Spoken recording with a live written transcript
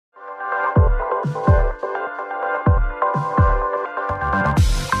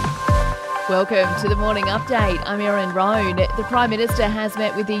Welcome to the Morning Update. I'm Erin Roan. The Prime Minister has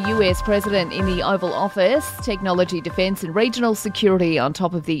met with the US President in the Oval Office. Technology, defence and regional security on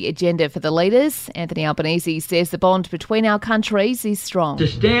top of the agenda for the leaders. Anthony Albanese says the bond between our countries is strong. To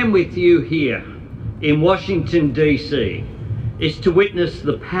stand with you here in Washington, D.C. is to witness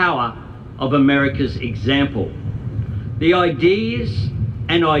the power of America's example. The ideas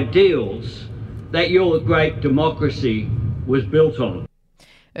and ideals that your great democracy was built on.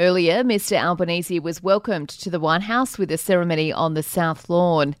 Earlier, Mr Albanese was welcomed to the White House with a ceremony on the South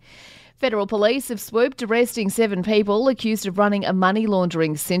Lawn. Federal police have swooped, arresting 7 people accused of running a money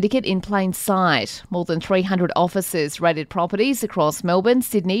laundering syndicate in plain sight. More than 300 officers raided properties across Melbourne,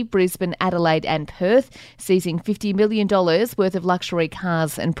 Sydney, Brisbane, Adelaide and Perth, seizing $50 million worth of luxury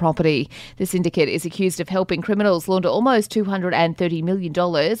cars and property. The syndicate is accused of helping criminals launder almost $230 million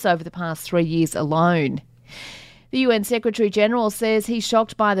over the past 3 years alone. The UN Secretary-General says he's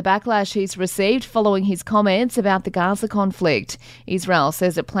shocked by the backlash he's received following his comments about the Gaza conflict. Israel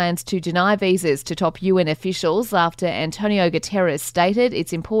says it plans to deny visas to top UN officials after Antonio Guterres stated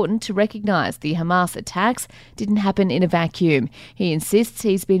it's important to recognise the Hamas attacks didn't happen in a vacuum. He insists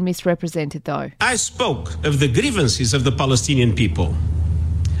he's been misrepresented, though. I spoke of the grievances of the Palestinian people.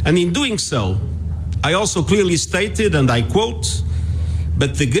 And in doing so, I also clearly stated, and I quote,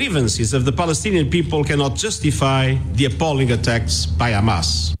 "But the grievances of the Palestinian people cannot justify the appalling attacks by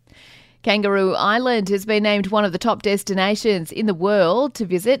Hamas." Kangaroo Island has been named one of the top destinations in the world to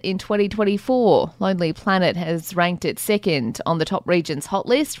visit in 2024. Lonely Planet has ranked it second on the top region's hot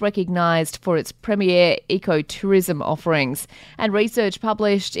list, recognised for its premier ecotourism offerings. And research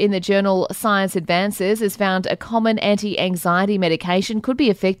published in the journal Science Advances has found a common anti-anxiety medication could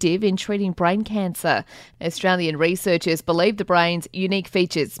be effective in treating brain cancer. Australian researchers believe the brain's unique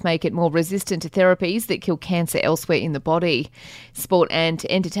features make it more resistant to therapies that kill cancer elsewhere in the body. Sport and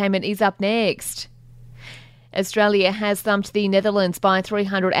entertainment is up next. Australia has thumped the Netherlands by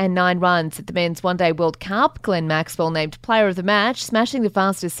 309 runs at the Men's One Day World Cup. Glenn Maxwell named Player of the Match, smashing the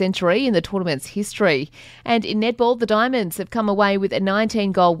fastest century in the tournament's history. And in netball, the Diamonds have come away with a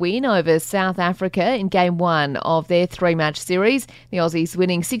 19-goal win over South Africa in Game 1 of their 3-match series. The Aussies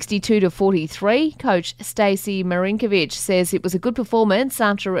winning 62-43. Coach Stacey Marinkovic says it was a good performance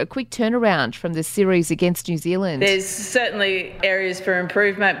after a quick turnaround from the series against New Zealand. There's certainly areas for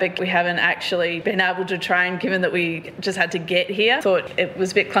improvement, but we haven't actually been able to train given that we just had to get here. Thought it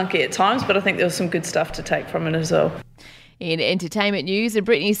was a bit clunky at times, but I think there was some good stuff to take from it as well. In entertainment news, and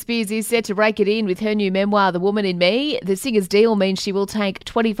Britney Spears is set to rake it in with her new memoir, The Woman in Me. The singer's deal means she will take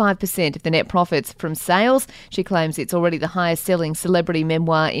 25% of the net profits from sales. She claims it's already the highest-selling celebrity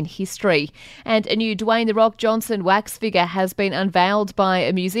memoir in history. And a new Dwayne "The Rock" Johnson wax figure has been unveiled by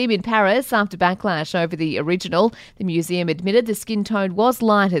a museum in Paris after backlash over the original. The museum admitted the skin tone was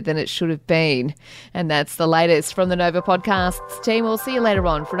lighter than it should have been. And that's the latest from the Nova Podcasts team. We'll see you later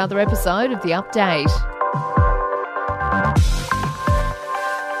on for another episode of The Update.